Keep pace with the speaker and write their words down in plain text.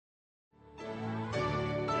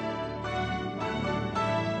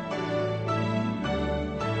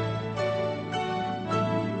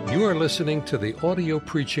You are listening to the audio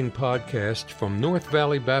preaching podcast from North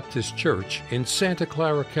Valley Baptist Church in Santa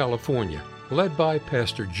Clara, California, led by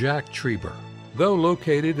Pastor Jack Trieber. Though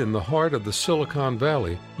located in the heart of the Silicon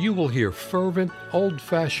Valley, you will hear fervent,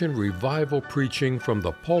 old-fashioned revival preaching from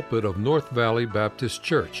the pulpit of North Valley Baptist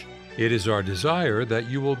Church. It is our desire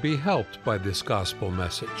that you will be helped by this gospel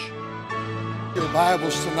message. Your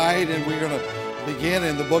Bibles tonight, and we're going to begin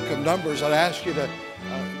in the book of Numbers. I'd ask you to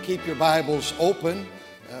keep your Bibles open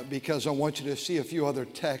because I want you to see a few other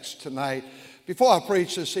texts tonight. Before I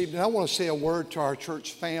preach this evening, I want to say a word to our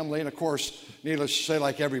church family. And of course, needless to say,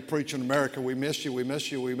 like every preacher in America, we miss you, we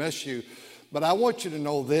miss you, we miss you. But I want you to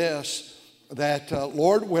know this, that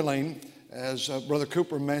Lord willing, as Brother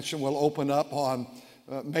Cooper mentioned, we'll open up on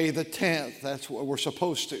May the 10th. That's what we're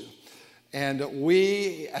supposed to. And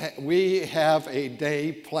we have a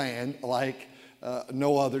day planned like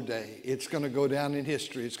no other day. It's going to go down in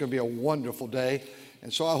history. It's going to be a wonderful day.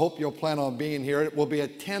 And so I hope you'll plan on being here. It will be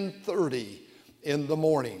at 10:30 in the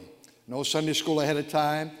morning. No Sunday school ahead of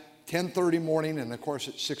time. 10:30 morning, and of course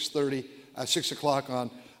at 6 o'clock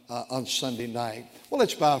on Sunday night. Well,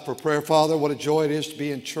 let's bow for prayer. Father, what a joy it is to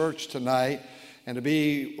be in church tonight and to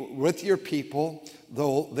be with your people,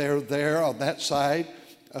 though they're there on that side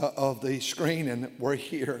of the screen and we're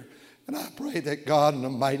here. And I pray that God, in a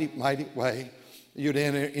mighty, mighty way, you'd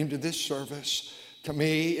enter into this service. To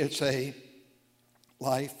me, it's a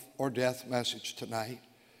life or death message tonight.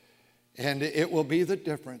 And it will be the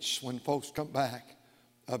difference when folks come back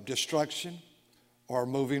of destruction or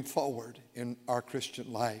moving forward in our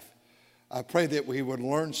Christian life. I pray that we would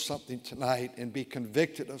learn something tonight and be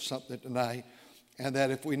convicted of something tonight, and that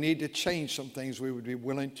if we need to change some things, we would be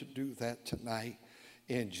willing to do that tonight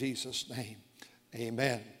in Jesus' name.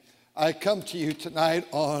 Amen. I come to you tonight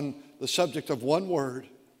on the subject of one word,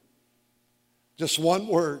 just one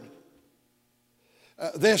word.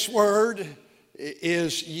 This word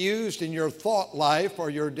is used in your thought life or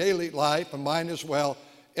your daily life, and mine as well,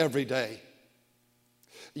 every day.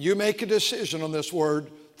 You make a decision on this word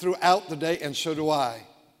throughout the day, and so do I.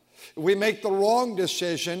 If we make the wrong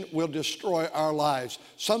decision, we'll destroy our lives,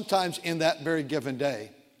 sometimes in that very given day.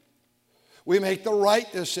 We make the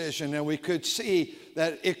right decision, and we could see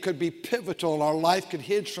that it could be pivotal, and our life could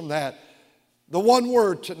hinge from that. The one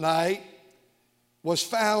word tonight was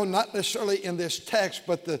found not necessarily in this text,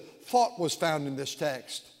 but the thought was found in this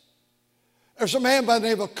text. There's a man by the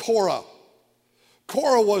name of Korah.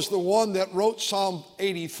 Korah was the one that wrote Psalm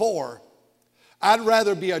 84. I'd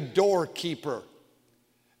rather be a doorkeeper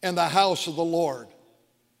in the house of the Lord.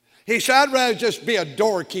 He said, I'd rather just be a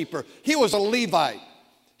doorkeeper. He was a Levite.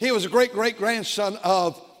 He was a great-great-grandson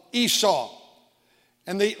of Esau.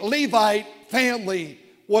 And the Levite family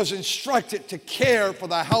was instructed to care for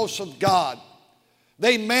the house of God.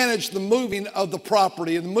 They managed the moving of the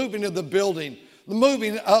property and the moving of the building, the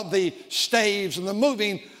moving of the staves and the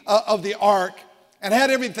moving of the ark, and had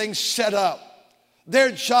everything set up. Their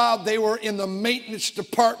job, they were in the maintenance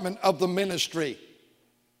department of the ministry.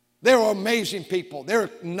 They were amazing people. They're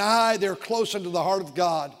close into the heart of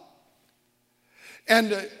God.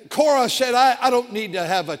 And Korah said, I don't need to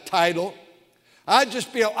have a title. I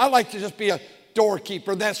like to just be a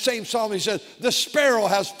doorkeeper. In that same psalm, he says, the sparrow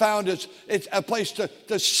has found it's a place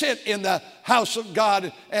to sit in the house of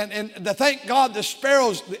God. And to thank God the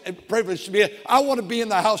sparrow's privileged to be. I want to be in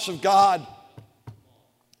the house of God.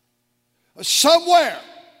 Somewhere,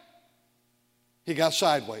 he got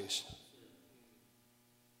sideways.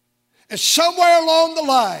 And somewhere along the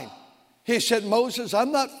line, he said, Moses,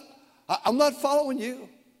 I'm not following you.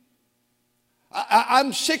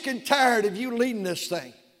 I'm sick and tired of you leading this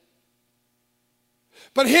thing.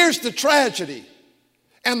 But here's the tragedy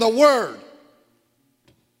and the word.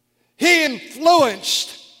 He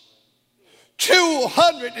influenced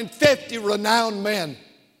 250 renowned men.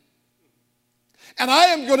 And I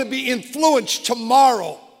am going to be influenced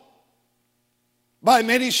tomorrow by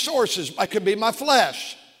many sources. It could be my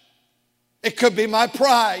flesh. It could be my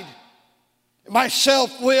pride, my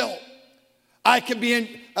self-will. I can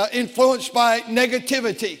be influenced by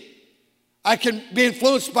negativity. I can be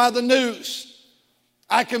influenced by the news.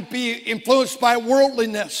 I can be influenced by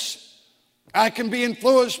worldliness. I can be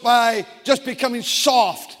influenced by just becoming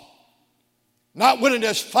soft, not willing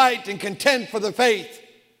to fight and contend for the faith.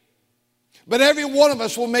 But every one of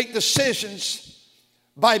us will make decisions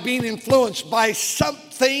by being influenced by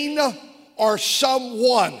something or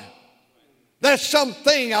someone. That's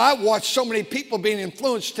something. I watch so many people being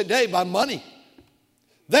influenced today by money.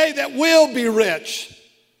 They that will be rich.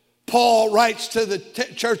 Paul writes to the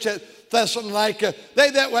church at Thessalonica,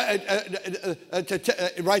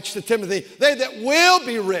 writes to Timothy, they that will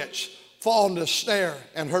be rich fall into snare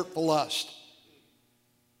and hurtful lust.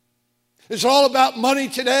 It's all about money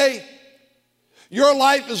today. Your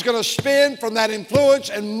life is going to spin from that influence,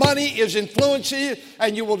 and money is influencing you,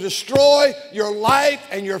 and you will destroy your life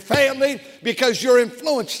and your family because your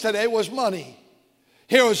influence today was money.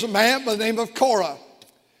 Here was a man by the name of Korah,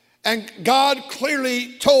 and God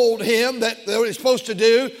clearly told him that what he's supposed to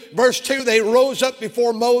do. Verse 2, they rose up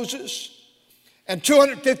before Moses and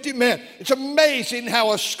 250 men. It's amazing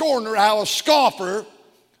how a scorner, how a scoffer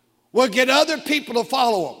will get other people to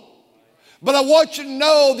follow him. But I want you to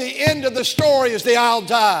know the end of the story is they all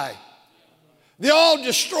die. They all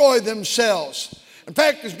destroy themselves. In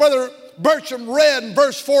fact, as Brother Bertram read in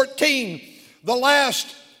verse 14, the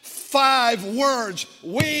last 5 words,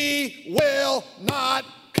 we will not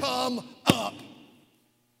come up.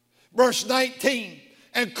 Verse 19,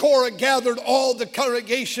 and Korah gathered all the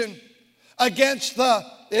congregation against the,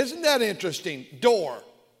 isn't that interesting, door.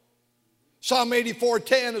 Psalm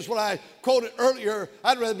 84:10 is what I quoted earlier.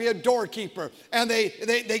 I'd rather be a doorkeeper. And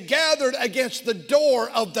they gathered against the door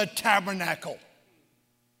of the tabernacle.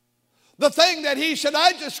 The thing that he said,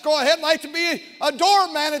 I just go ahead and like to be a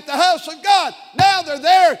doorman at the house of God. Now they're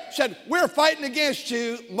there, said, we're fighting against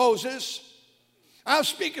you, Moses. I'm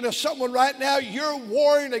speaking to someone right now. You're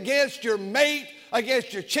warring against your mate,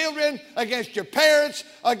 against your children, against your parents,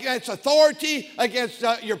 against authority, against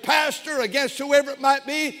your pastor, against whoever it might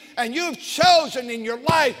be. And you've chosen in your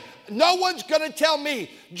life, no one's going to tell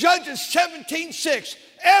me. Judges 17:6,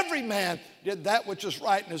 every man did that which is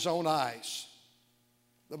right in his own eyes.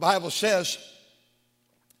 The Bible says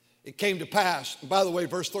it came to pass. And by the way,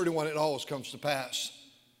 verse 31, it always comes to pass.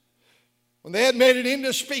 When they had made an end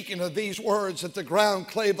of speaking of these words, that the ground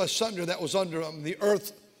clave asunder that was under them, the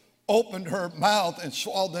earth opened her mouth and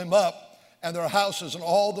swallowed them up, and their houses and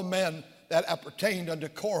all the men that appertained unto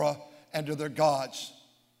Korah and to their gods.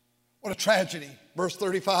 What a tragedy. Verse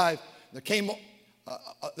 35, there came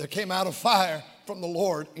out a fire from the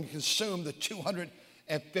Lord and consumed the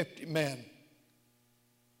 250 men.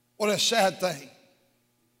 What a sad thing.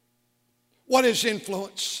 What is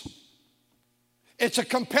influence? It's a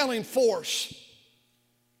compelling force.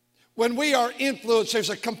 When we are influenced,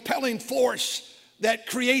 there's a compelling force that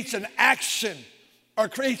creates an action or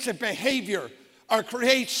creates a behavior or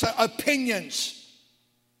creates opinions.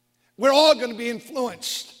 We're all going to be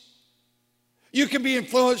influenced. You can be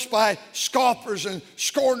influenced by scoffers and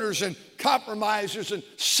scorners and compromisers and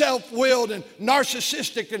self-willed and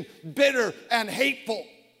narcissistic and bitter and hateful.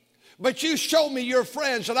 But you show me your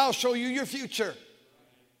friends and I'll show you your future.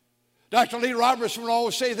 Dr. Lee Robertson would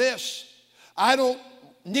always say this, I don't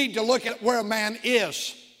need to look at where a man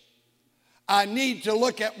is. I need to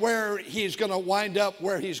look at where he's going to wind up,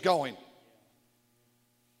 where he's going.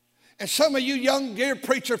 And some of you young, dear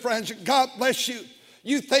preacher friends, God bless you,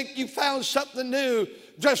 you think you found something new,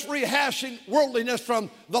 just rehashing worldliness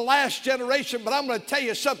from the last generation. But I'm going to tell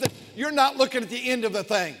you something, you're not looking at the end of the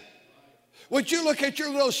thing. Would you look at your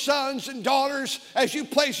little sons and daughters as you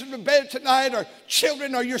place them in bed tonight, or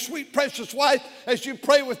children, or your sweet precious wife as you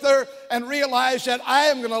pray with her, and realize that I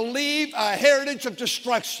am going to leave a heritage of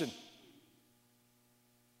destruction.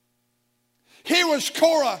 Here was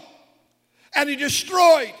Korah, and he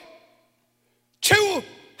destroyed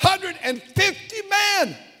 250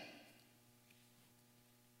 men.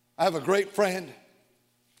 I have a great friend.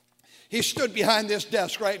 He stood behind this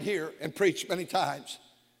desk right here and preached many times.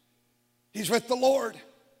 He's with the Lord.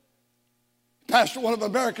 Pastor one of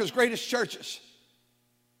America's greatest churches.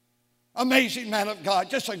 Amazing man of God,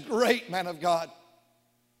 just a great man of God.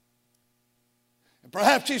 And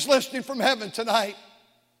perhaps he's listening from heaven tonight.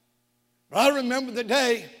 But I remember the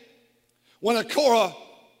day when a Korah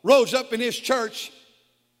rose up in his church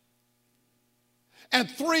and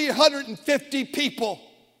 350 people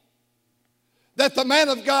that the man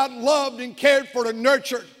of God loved and cared for and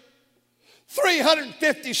nurtured,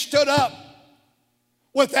 350 stood up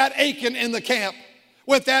with that Achan in the camp,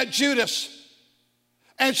 with that Judas,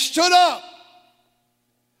 and stood up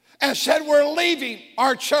and said, we're leaving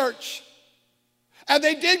our church. And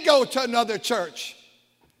they did go to another church.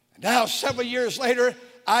 Now, several years later,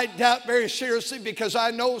 I doubt very seriously, because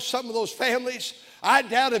I know some of those families, I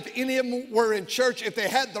doubt if any of them were in church. If they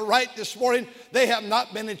had the right this morning, they have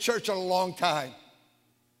not been in church in a long time.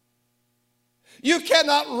 You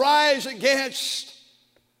cannot rise against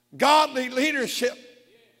godly leadership.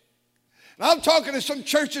 And I'm talking to some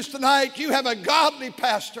churches tonight. You have a godly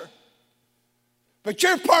pastor, but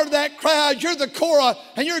you're part of that crowd. You're the Korah,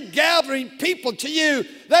 and you're gathering people to you.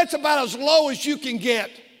 That's about as low as you can get.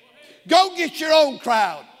 Go get your own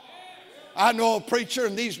crowd. I know a preacher,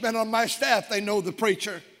 and these men on my staff, they know the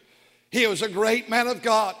preacher. He was a great man of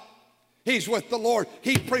God. He's with the Lord.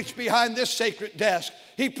 He preached behind this sacred desk.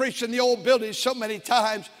 He preached in the old building so many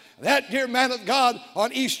times. That dear man of God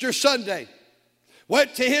on Easter Sunday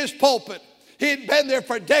went to his pulpit. He had been there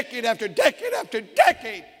for decade after decade after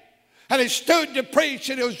decade. And he stood to preach,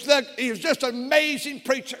 and he was just an amazing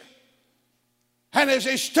preacher. And as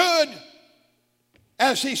he stood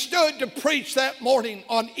to preach that morning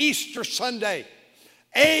on Easter Sunday,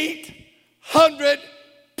 800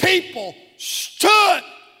 people stood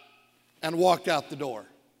and walked out the door.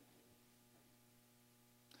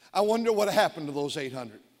 I wonder what happened to those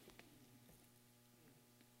 800.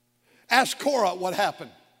 Ask Cora what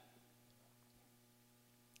happened.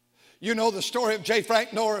 You know the story of J.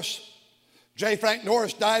 Frank Norris. J. Frank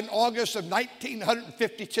Norris died in August of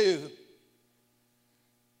 1952.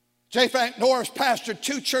 J. Frank Norris pastored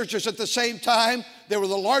 2 churches at the same time. They were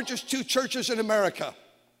the largest 2 churches in America.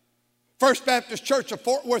 First Baptist Church of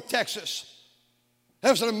Fort Worth, Texas.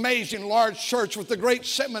 That was an amazing large church with the great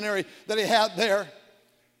seminary that he had there.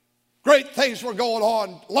 Great things were going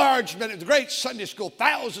on. Large ministry, great Sunday school,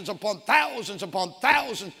 thousands upon thousands upon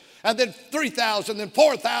thousands, and then 3,000, then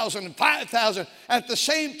 4,000, and 5,000. At the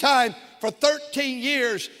same time, for 13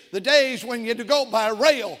 years, the days when you had to go by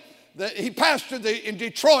rail, he pastored in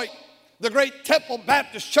Detroit, the great Temple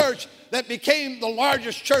Baptist Church that became the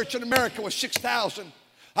largest church in America with 6,000.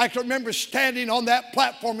 I can remember standing on that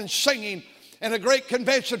platform and singing in a great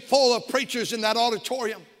convention full of preachers in that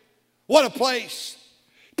auditorium. What a place.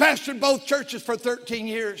 Pastored both churches for 13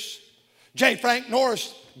 years. J. Frank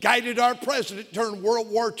Norris guided our president during World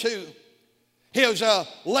War II. He was a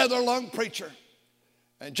leather lung preacher.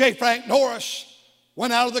 And J. Frank Norris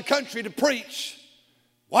went out of the country to preach.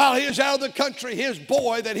 While he was out of the country, his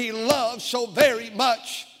boy that he loved so very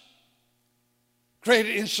much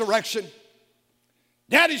created insurrection.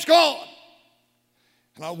 Daddy's gone.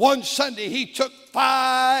 And on one Sunday, he took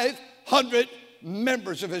 500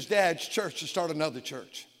 members of his dad's church to start another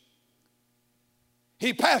church.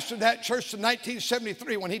 He pastored that church to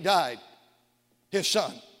 1973 when he died, his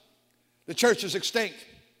son. The church is extinct.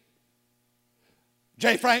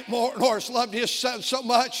 J. Frank Norris loved his son so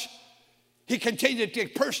much, he continued to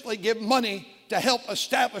personally give money to help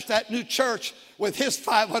establish that new church with his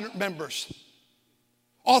 500 members.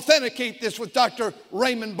 Authenticate this with Dr.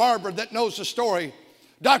 Raymond Barber that knows the story,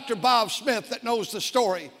 Dr. Bob Smith that knows the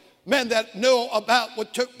story, men that know about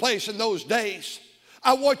what took place in those days.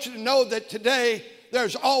 I want you to know that today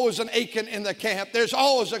there's always an Achan in the camp. There's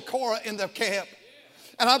always a Korah in the camp.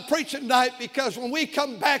 And I'm preaching tonight because when we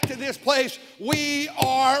come back to this place, we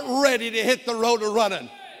are ready to hit the road to running.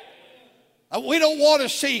 We don't want to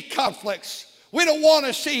see conflicts. We don't want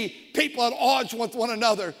to see people at odds with one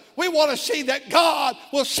another. We want to see that God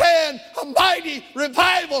will send a mighty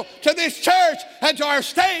revival to this church and to our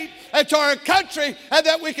state and to our country, and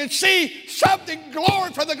that we can see something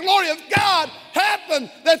for the glory of God happen,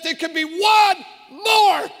 that there can be one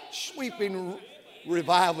more sweeping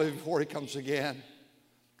revival before he comes again.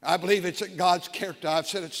 I believe it's in God's character. I've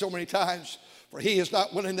said it so many times. For he is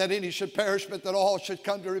not willing that any should perish, but that all should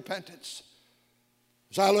come to repentance.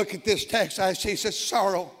 As I look at this text, I see such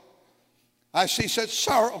sorrow. I see such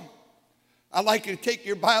sorrow. I'd like you to take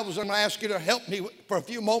your Bibles, and I ask you to help me for a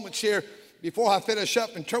few moments here before I finish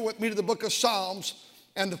up, and turn with me to the book of Psalms.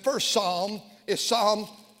 And the first Psalm is Psalm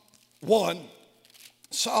 1.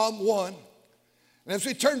 Psalm 1. And as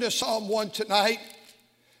we turn to Psalm 1 tonight,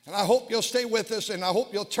 and I hope you'll stay with us, and I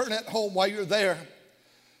hope you'll turn at home while you're there,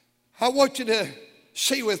 I want you to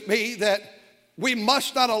see with me that we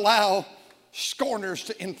must not allow scorners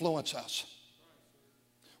to influence us.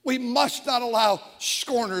 We must not allow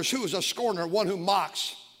scorners. Who is a scorner? One who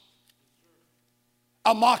mocks.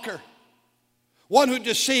 A mocker. One who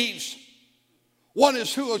deceives. One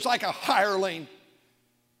who is like a hireling,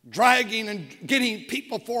 dragging and getting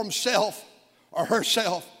people for himself or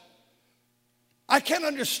herself. I can't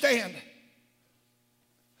understand.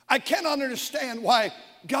 I cannot understand why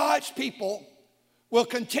God's people will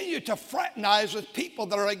continue to fraternize with people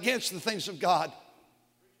that are against the things of God.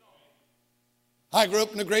 I grew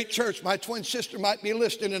up in a great church. My twin sister might be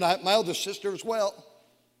listening tonight, my other sister as well.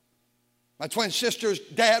 My twin sister's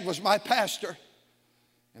dad was my pastor.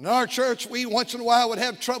 In our church, we once in a while would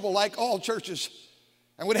have trouble like all churches,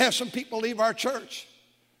 and we'd have some people leave our church.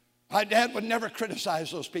 My dad would never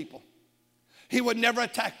criticize those people. He would never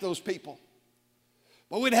attack those people.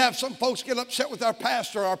 But we'd have some folks get upset with our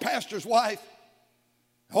pastor, our pastor's wife.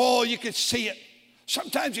 Oh, you could see it.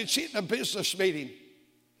 Sometimes you'd see it in a business meeting.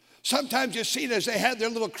 Sometimes you see it as they had their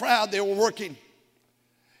little crowd, they were working.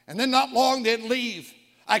 And then not long they'd leave.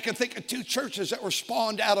 I can think of 2 churches that were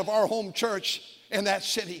spawned out of our home church in that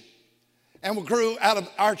city and grew out of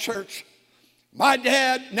our church. My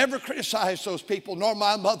dad never criticized those people, nor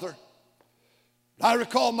my mother. I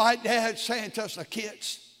recall my dad saying to us, the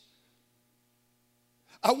kids,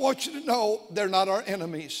 I want you to know they're not our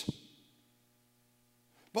enemies.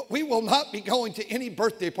 But we will not be going to any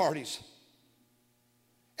birthday parties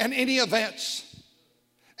and any events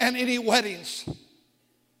and any weddings,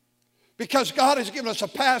 because God has given us a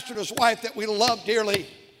pastor and his wife that we love dearly.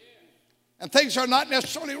 And things are not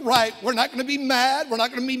necessarily right. We're not going to be mad. We're not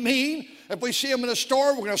going to be mean. If we see them in a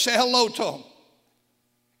store, we're going to say hello to them.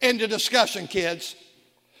 End of discussion, kids.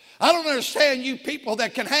 I don't understand you people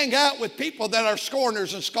that can hang out with people that are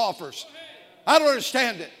scorners and scoffers. I don't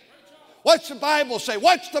understand it. What's the Bible say?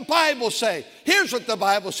 What's the Bible say? Here's what the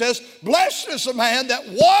Bible says. Blessed is the man that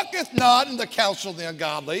walketh not in the counsel of the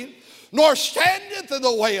ungodly, nor standeth in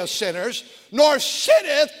the way of sinners, nor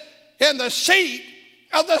sitteth in the seat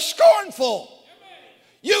of the scornful.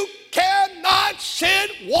 You cannot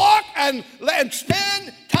sit, walk, and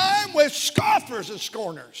spend time with scoffers and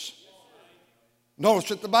scorners.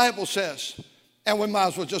 Notice what the Bible says. And we might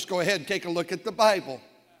as well just go ahead and take a look at the Bible.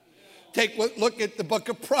 Take a look at the book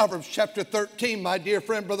of Proverbs, chapter 13. My dear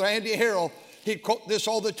friend, Brother Andy Harrell, he quote this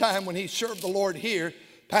all the time when he served the Lord here,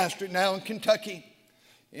 pastoring now in Kentucky.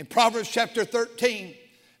 In Proverbs chapter 13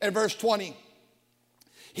 and verse 20.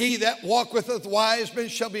 He that walketh with wise men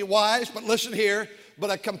shall be wise, but listen here,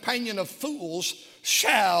 but a companion of fools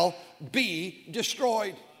shall be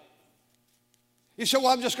destroyed. You say, well,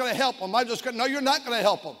 I'm just going to help them. No, you're not going to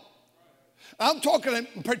help them. I'm talking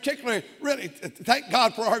in particular, really, thank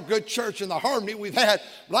God for our good church and the harmony we've had,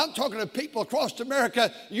 but I'm talking to people across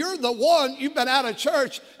America. You're the one, you've been out of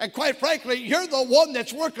church, and quite frankly, you're the one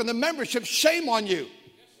that's working the membership. Shame on you.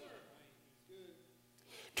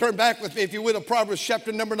 Turn back with me, if you would, to Proverbs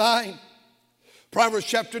chapter number 9. Proverbs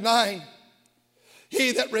chapter 9.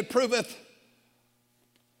 He that reproveth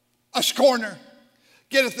a scorner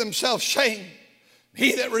getteth himself shame.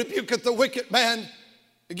 He that rebuketh the wicked man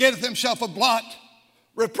getteth himself a blot.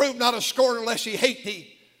 Reprove not a scorner lest he hate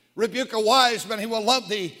thee. Rebuke a wise man, he will love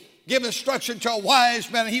thee. Give instruction to a wise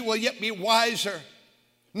man, he will yet be wiser.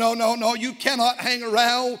 No, you cannot hang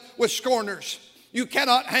around with scorners. You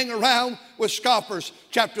cannot hang around with scoffers.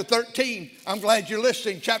 Chapter 13, I'm glad you're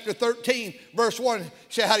listening. Chapter 13, verse 1.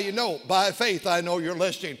 Say, how do you know? By faith I know you're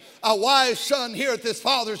listening. A wise son heareth his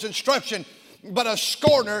father's instruction, but a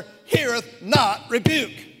scorner heareth not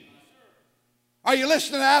rebuke. Are you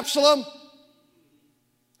listening to Absalom?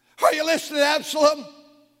 Are you listening to Absalom?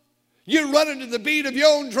 You're running to the beat of your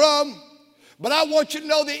own drum, but I want you to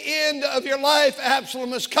know the end of your life,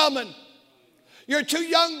 Absalom, is coming. You're too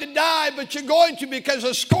young to die, but you're going to, because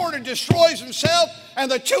a scorner destroys himself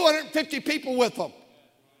and the 250 people with him.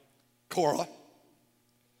 Korah.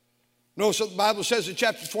 Notice what the Bible says in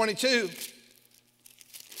chapter 22.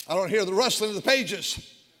 I don't hear the rustling of the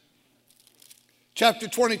pages. Chapter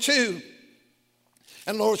 22.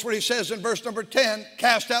 And notice what he says in verse number 10.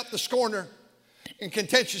 Cast out the scorner, and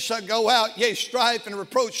contention shall go out. Yea, strife and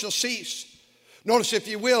reproach shall cease. Notice, if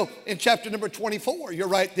you will, in chapter number 24. You're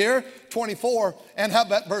right there, 24. And how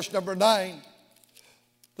about verse number 9?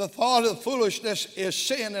 The thought of foolishness is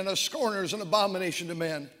sin, and a scorner is an abomination to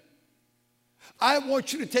men. I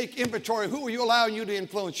want you to take inventory. Who are you allowing you to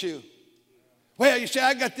influence you? Well, you say,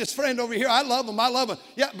 I got this friend over here. I love him.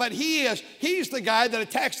 Yeah, but he's the guy that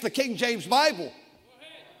attacks the King James Bible.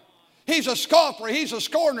 He's a scoffer. He's a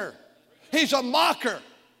scorner. He's a mocker.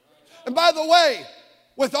 And by the way,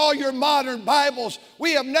 with all your modern Bibles,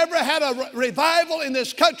 we have never had a revival in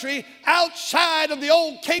this country outside of the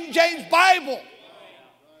old King James Bible.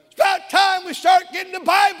 It's about time we start getting the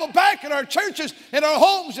Bible back in our churches, in our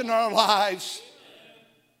homes, in our lives.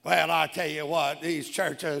 Well, I tell you what, these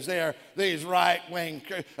churches, these right-wing,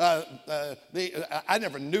 I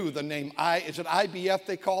never knew the name. Is it IBF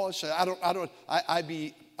they call us? I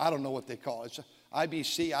don't know what they call it. It's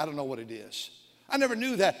IBC, I don't know what it is. I never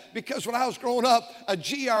knew that, because when I was growing up, a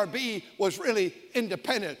GRB was really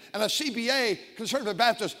independent, and a CBA, Conservative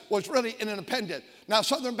Baptist, was really independent. Now,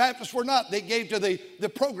 Southern Baptists were not. They gave to the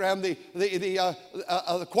program,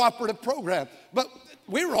 the cooperative program. But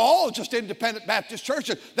we were all just independent Baptist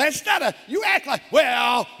churches. That's not you act like,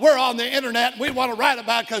 well, we're on the internet and we want to write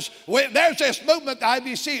about it because there's this movement, the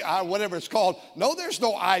IBC, or whatever it's called. No, there's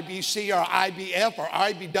no IBC or IBF or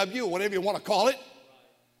IBW or whatever you want to call it.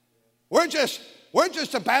 We're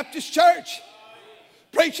just a Baptist church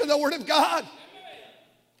preaching the Word of God.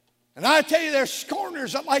 And I tell you, there's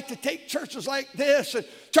scorners that like to take churches like this, and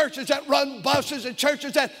churches that run buses, and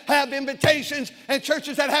churches that have invitations, and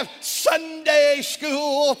churches that have Sunday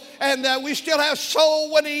school, and we still have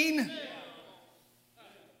soul winning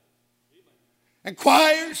and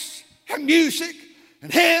choirs and music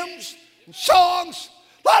and hymns and songs.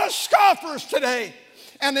 A lot of scoffers today.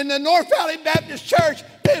 And in the North Valley Baptist Church,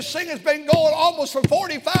 this thing has been going almost for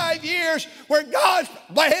 45 years where God's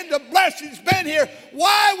hand of blessing's been here.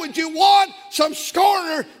 Why would you want some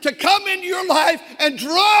scorner to come into your life and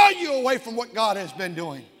draw you away from what God has been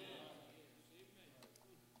doing?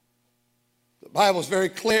 The Bible's very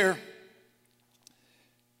clear.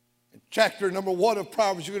 In chapter number 1 of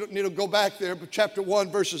Proverbs, you don't need to go back there, but chapter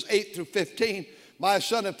 1, verses 8 through 15. My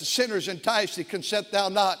son, if the sinners entice thee, consent thou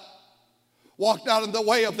not. Walk not in the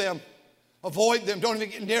way of them. Avoid them. Don't even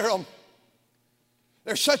get near them.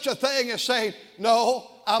 There's such a thing as saying, no,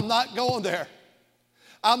 I'm not going there.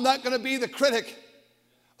 I'm not going to be the critic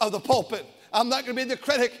of the pulpit. I'm not going to be the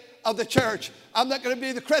critic of the church. I'm not going to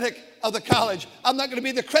be the critic of the college. I'm not going to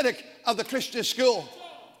be the critic of the Christian school.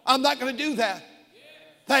 I'm not going to do that.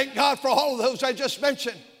 Thank God for all of those I just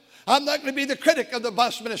mentioned. I'm not going to be the critic of the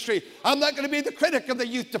bus ministry. I'm not going to be the critic of the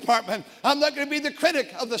youth department. I'm not going to be the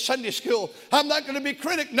critic of the Sunday school. I'm not going to be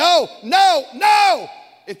critic. No, no, no.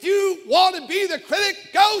 If you want to be the critic,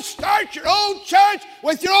 go start your own church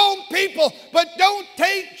with your own people. But don't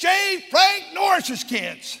take J. Frank Norris's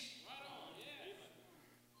kids.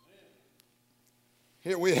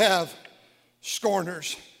 Here we have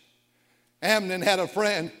scorners. Amnon had a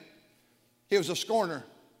friend. He was a scorner.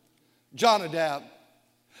 Jonadab.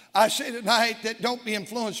 I say tonight that don't be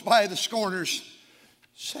influenced by the scorners.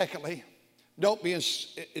 Secondly, don't be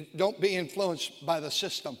influenced by the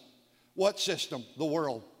system. What system? The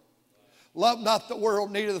world. Love not the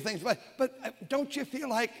world, neither the things. But don't you feel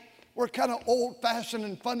like we're kind of old-fashioned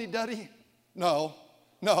and funny-duddy? No,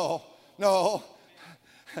 no, no.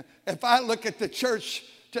 If I look at the church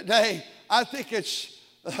today, I think it's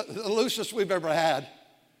the loosest we've ever had.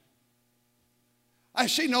 I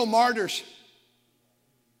see no martyrs.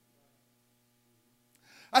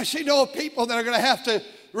 I see no people that are going to have to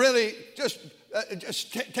really just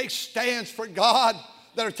take stands for God,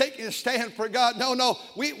 that are taking a stand for God. No, no,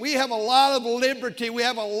 we have a lot of liberty. We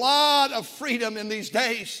have a lot of freedom in these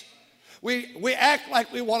days. We act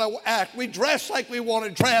like we want to act. We dress like we want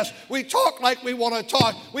to dress. We talk like we want to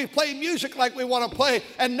talk. We play music like we want to play.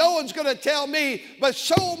 And no one's going to tell me, but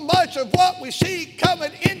so much of what we see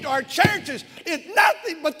coming into our churches is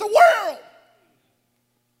nothing but the world.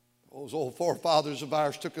 Those old forefathers of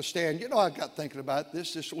ours took a stand. You know, I got thinking about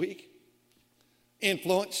this week.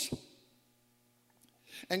 Influence.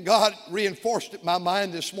 And God reinforced it in my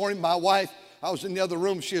mind this morning. My wife, I was in the other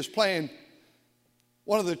room. She was playing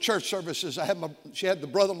one of the church services. She had the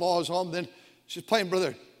brother-in-laws on. Then she was playing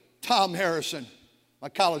Brother Tom Harrison, my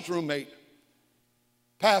college roommate.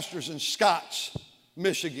 Pastors in Scotts,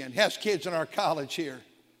 Michigan. Has kids in our college here.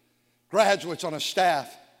 Graduates on a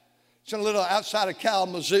staff. It's in a little outside of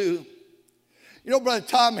Kalamazoo. You know, Brother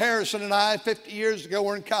Tom Harrison and I, 50 years ago,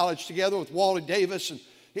 were in college together with Wally Davis, and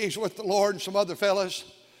he's with the Lord and some other fellas.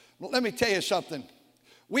 But let me tell you something.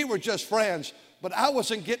 We were just friends, but I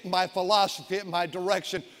wasn't getting my philosophy and my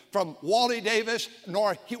direction from Wally Davis,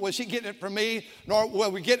 nor was he getting it from me, nor were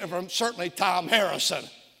we getting it from certainly Tom Harrison.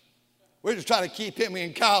 We're just trying to keep him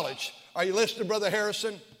in college. Are you listening, Brother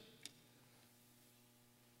Harrison?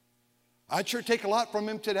 I'd sure take a lot from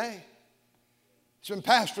him today. He's been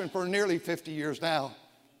pastoring for nearly 50 years now.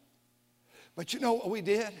 But you know what we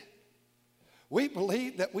did? We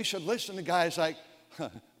believed that we should listen to guys like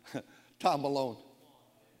Tom Malone.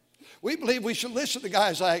 We believed we should listen to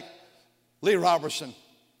guys like Lee Robertson.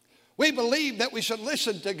 We believed that we should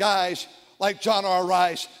listen to guys like John R.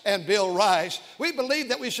 Rice and Bill Rice. We believe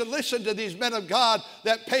that we should listen to these men of God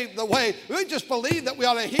that paved the way. We just believe that we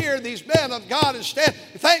ought to hear these men of God instead.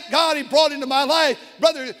 Thank God he brought into my life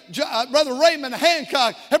Brother Raymond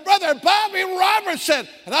Hancock and Brother Bobby Robertson.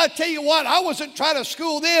 And I tell you what, I wasn't trying to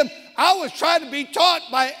school them. I was trying to be taught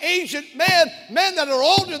by ancient men that are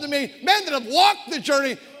older than me, men that have walked the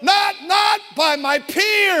journey, not by my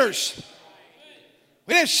peers.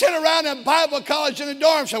 We didn't sit around in Bible college in the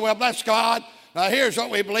dorm and say, well, bless God. Now here's what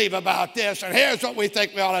we believe about this, and here's what we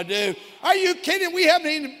think we ought to do. Are you kidding? We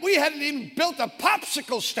hadn't even built a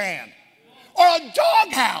popsicle stand or a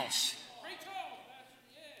doghouse.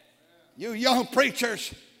 You young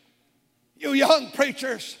preachers.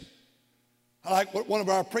 I like what one of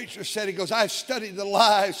our preachers said. He goes, I've studied the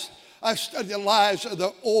lives of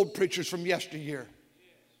the old preachers from yesteryear.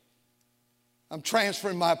 I'm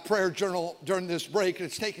transferring my prayer journal during this break, and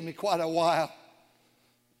it's taken me quite a while.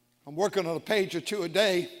 I'm working on a page or two a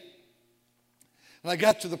day. And I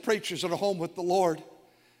got to the preachers that are home with the Lord.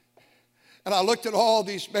 And I looked at all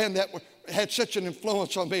these men that had such an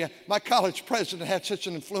influence on me. My college president had such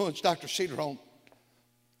an influence, Dr. Cederholm.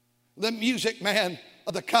 The music man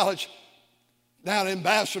of the college, Down at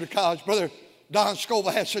Ambassador College, Brother Don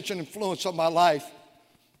Scoville had such an influence on my life.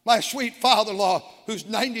 My sweet father-in-law, who's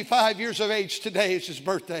 95 years of age today, is his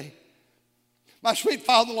birthday. My sweet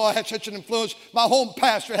father-in-law had such an influence. My home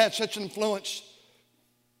pastor had such an influence.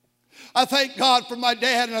 I thank God for my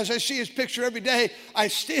dad, and as I see his picture every day, I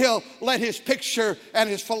still let his picture and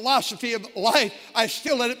his philosophy of life, I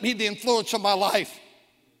still let it be the influence of my life.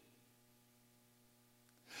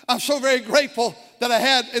 I'm so very grateful that I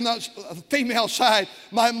had in the female side,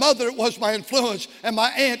 my mother was my influence, and my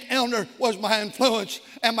Aunt Eleanor was my influence,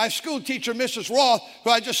 and my school teacher, Mrs. Roth, who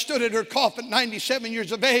I just stood at her coffin at 97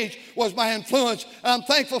 years of age, was my influence. And I'm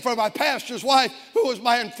thankful for my pastor's wife, who was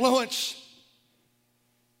my influence.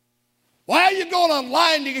 Why are you going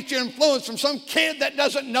online to get your influence from some kid that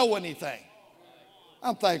doesn't know anything?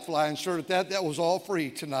 I'm thankful I inserted that. That was all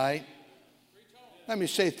free tonight. Let me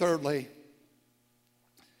say thirdly,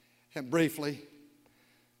 and briefly,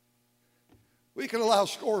 we can allow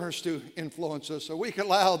scorners to influence us, or we can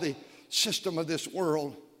allow the system of this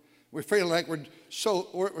world. We feel like we're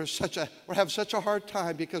having such a hard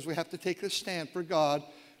time because we have to take a stand for God.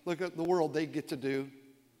 Look at the world they get to do.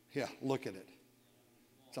 Yeah, look at it.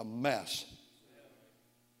 It's a mess.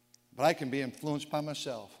 But I can be influenced by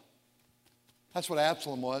myself. That's what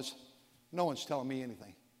Absalom was. No one's telling me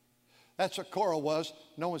anything. That's what Korah was.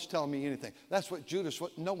 No one's telling me anything. That's what Judas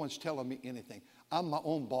was. No one's telling me anything. I'm my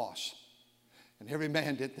own boss. And every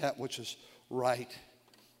man did that which is right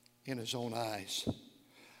in his own eyes.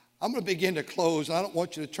 I'm going to begin to close. And I don't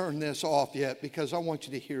want you to turn this off yet because I want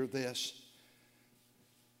you to hear this.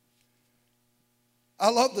 I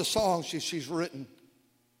love the songs she's written.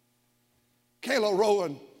 Kayla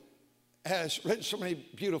Rowan has written so many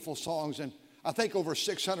beautiful songs, and I think over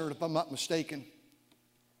 600 if I'm not mistaken.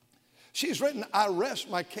 She's written, I rest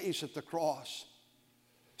my case at the cross.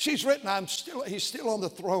 She's written, he's still on the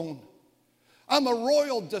throne. I'm a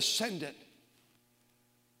royal descendant.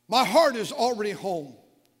 My heart is already home.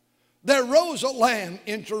 There rose a lamb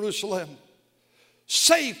in Jerusalem,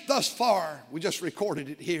 safe thus far. We just recorded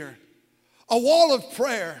it here. A wall of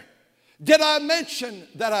prayer. Did I mention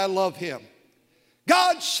that I love him?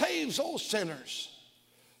 God saves all sinners.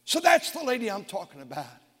 So that's the lady I'm talking about.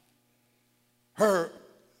 Her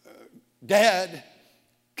dad,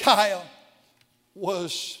 Kyle,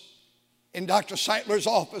 was in Dr. Seitler's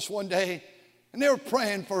office one day, and they were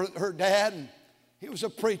praying for her dad, and he was a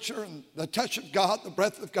preacher, and the touch of God, the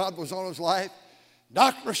breath of God was on his life.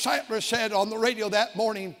 Dr. Seitler said on the radio that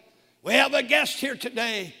morning, we have a guest here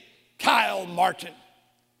today, Kyle Martin.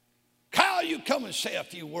 Kyle, you come and say a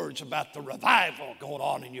few words about the revival going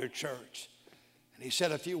on in your church. And he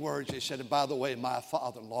said a few words. He said, and by the way, my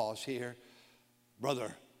father-in-law is here.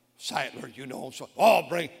 Brother Seitler, you know him. So,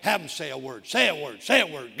 have him say a word. Say a word. Say a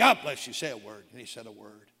word. God bless you. Say a word. And he said a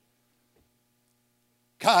word.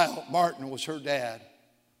 Kyle Martin was her dad.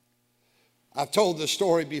 I've told this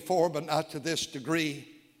story before, but not to this degree.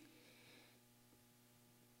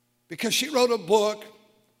 Because she wrote a book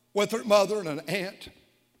with her mother and an aunt.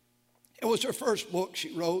 It was her first book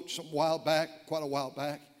she wrote quite a while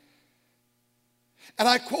back. And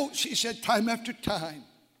I quote, she said, time after time,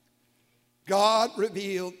 God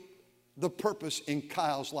revealed the purpose in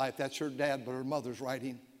Kyle's life. That's her dad, but her mother's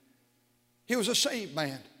writing. He was a saved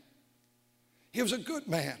man. He was a good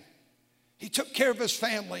man. He took care of his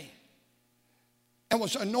family and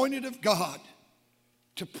was anointed of God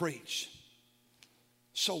to preach.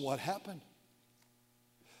 So what happened?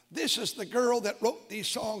 This is the girl that wrote these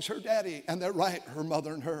songs, her daddy, and they're right, her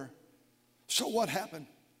mother and her. So what happened?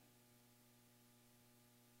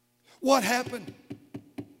 What happened?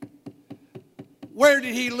 Where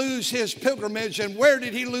did he lose his pilgrimage, and where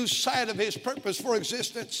did he lose sight of his purpose for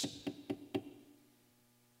existence?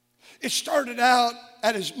 It started out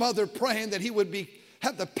at his mother praying that he would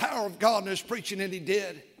have the power of God in his preaching, and he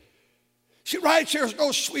did. She writes, there's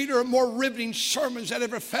no sweeter and more riveting sermons that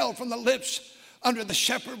ever fell from the lips under the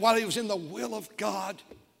shepherd while he was in the will of God.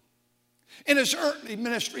 In his early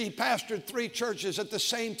ministry, he pastored 3 churches at the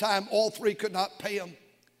same time. All 3 could not pay him.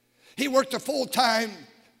 He worked a full-time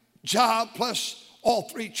job plus all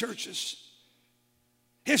 3 churches.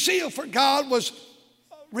 His zeal for God was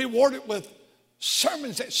rewarded with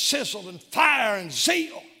sermons that sizzled and fire and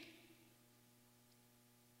zeal.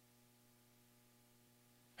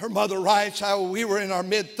 Her mother writes how we were in our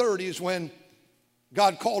mid-30s when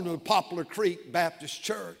God called him to Poplar Creek Baptist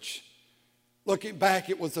Church. Looking back,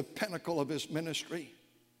 it was the pinnacle of his ministry.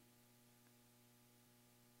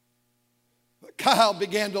 But Kyle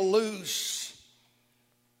began to lose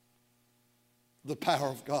the power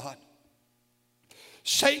of God.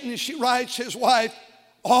 Satan, as she writes, his wife,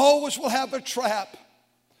 always will have a trap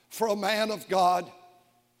for a man of God.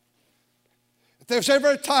 If there's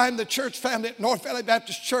ever a time the church family at North Valley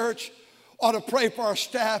Baptist Church ought to pray for our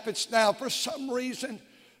staff, it's now. For some reason,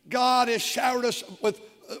 God has showered us with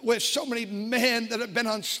so many men that have been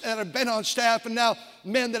on staff, and now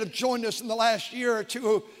men that have joined us in the last year or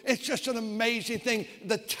two. It's just an amazing thing.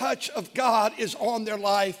 The touch of God is on their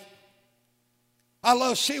life. I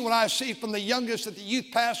love seeing what I see from the youngest at the youth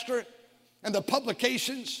pastor and the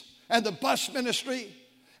publications and the bus ministry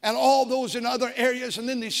and all those in other areas, and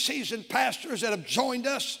then these seasoned pastors that have joined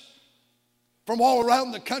us from all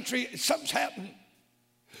around the country. Something's happening.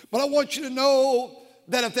 But I want you to know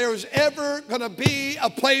that if there is ever going to be a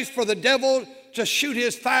place for the devil to shoot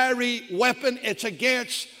his fiery weapon, it's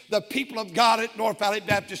against the people of God at North Valley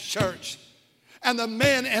Baptist Church and the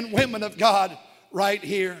men and women of God right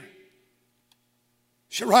here.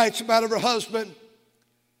 She writes about her husband.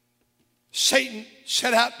 Satan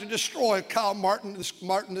set out to destroy Kyle Martin,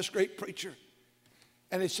 this great preacher,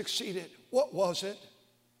 and he succeeded. What was it?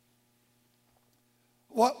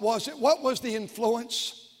 What was it? What was the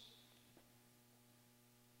influence?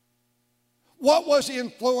 What was the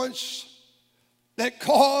influence that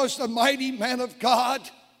caused the mighty man of God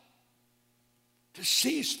to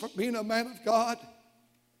cease from being a man of God?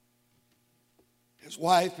 His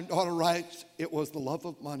wife and daughter writes, it was the love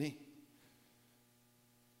of money,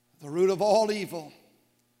 the root of all evil,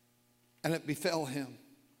 and it befell him.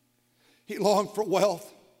 He longed for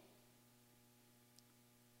wealth,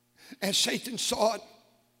 and Satan saw it.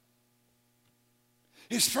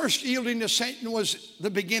 His first yielding to Satan was the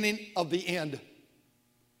beginning of the end.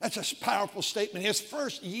 That's a powerful statement. His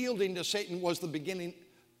first yielding to Satan was the beginning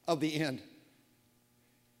of the end.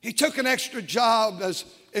 He took an extra job as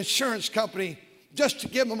insurance company just to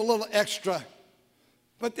give him a little extra.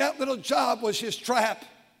 But that little job was his trap.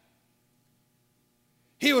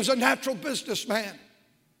 He was a natural businessman,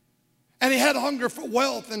 and he had hunger for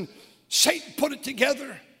wealth, and Satan put it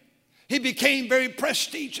together. He became very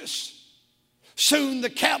prestigious. Soon the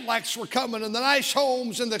Cadillacs were coming, and the nice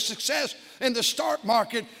homes, and the success in the stock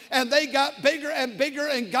market, and they got bigger and bigger,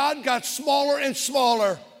 and God got smaller and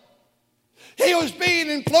smaller. He was being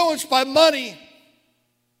influenced by money.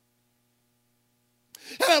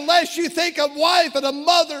 And unless you think a wife and a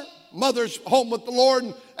mother's home with the Lord,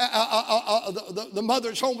 and the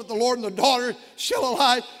mother's home with the Lord, and the daughter still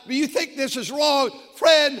alive, but you think this is wrong,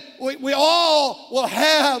 friend, we all will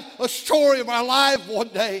have a story of our life one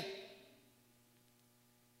day.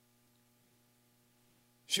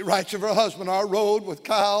 She writes of her husband, our road with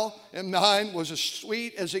Kyle and mine was as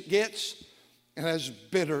sweet as it gets and as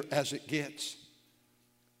bitter as it gets.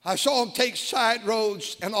 I saw him take side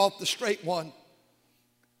roads and off the straight one.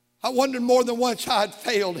 I wondered more than once how I'd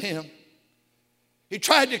failed him. He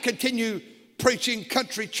tried to continue preaching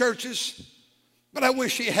country churches, but I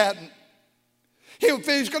wish he hadn't. If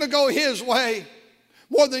he was going to go his way,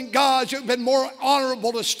 more than God's, it would have been more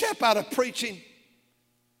honorable to step out of preaching.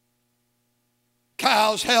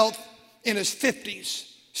 Kyle's health in his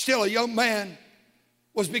 50s, still a young man,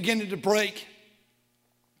 was beginning to break.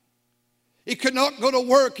 He could not go to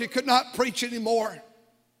work. He could not preach anymore.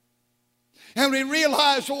 And when he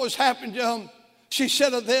realized what was happening to him, she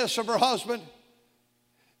said of this, of her husband,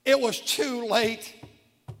 it was too late.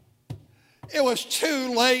 It was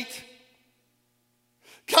too late.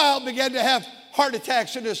 Kyle began to have heart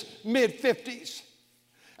attacks in his mid-50s.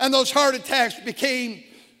 And those heart attacks became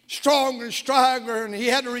stronger and stronger, and he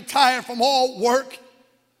had to retire from all work.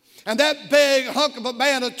 And that big hunk of a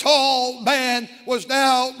man, a tall man, was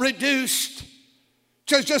now reduced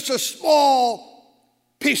to just a small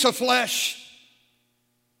piece of flesh.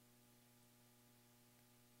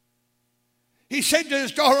 He said to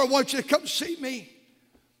his daughter, I want you to come see me.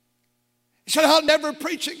 He said, I'll never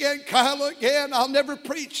preach again, Kyle, again. I'll never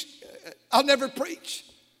preach. I'll never preach.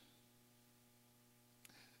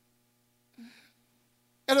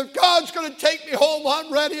 And if God's going to take me home,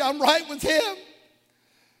 I'm ready. I'm right with him.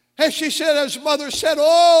 And she said, as mother said,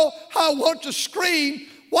 oh, I want to scream.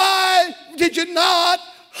 Why did you not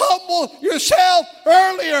humble yourself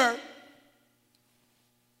earlier?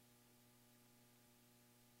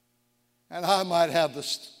 And I might have the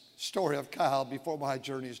story of Kyle before my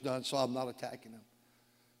journey is done, so I'm not attacking him.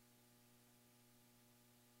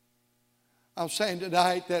 I'm saying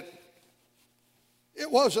tonight that it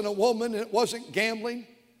wasn't a woman, it wasn't gambling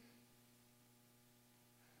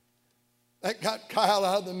that got Kyle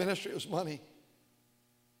out of the ministry. It was money.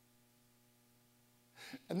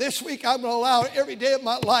 And this week I'm going to allow every day of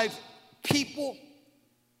my life people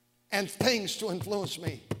and things to influence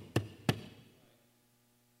me.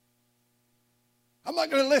 I'm not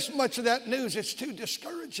going to listen much to that news. It's too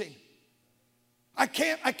discouraging. I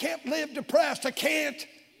can't live depressed. I can't.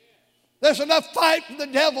 There's enough fight from the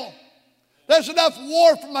devil. There's enough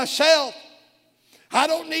war for myself. I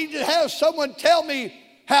don't need to have someone tell me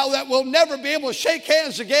how that we'll never be able to shake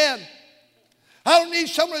hands again. I don't need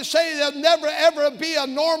someone to say there'll never ever be a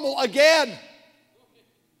normal again.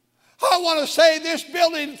 I want to say this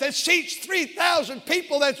building that seats 3,000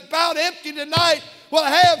 people that's about empty tonight will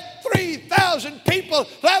have 3,000 people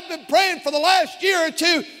that I've been praying for the last year or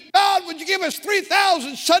two. God, would you give us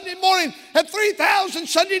 3,000 Sunday morning and 3,000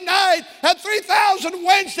 Sunday night and 3,000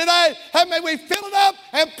 Wednesday night, and may we fill it up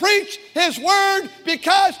and preach His word,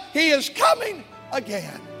 because He is coming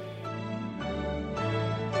again.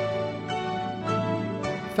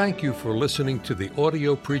 Thank you for listening to the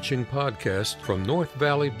audio preaching podcast from North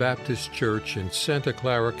Valley Baptist Church in Santa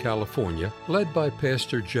Clara, California, led by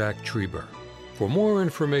Pastor Jack Trieber. For more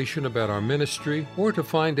information about our ministry or to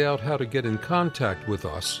find out how to get in contact with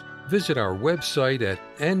us, visit our website at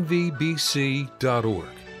nvbc.org.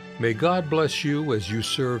 May God bless you as you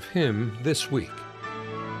serve Him this week.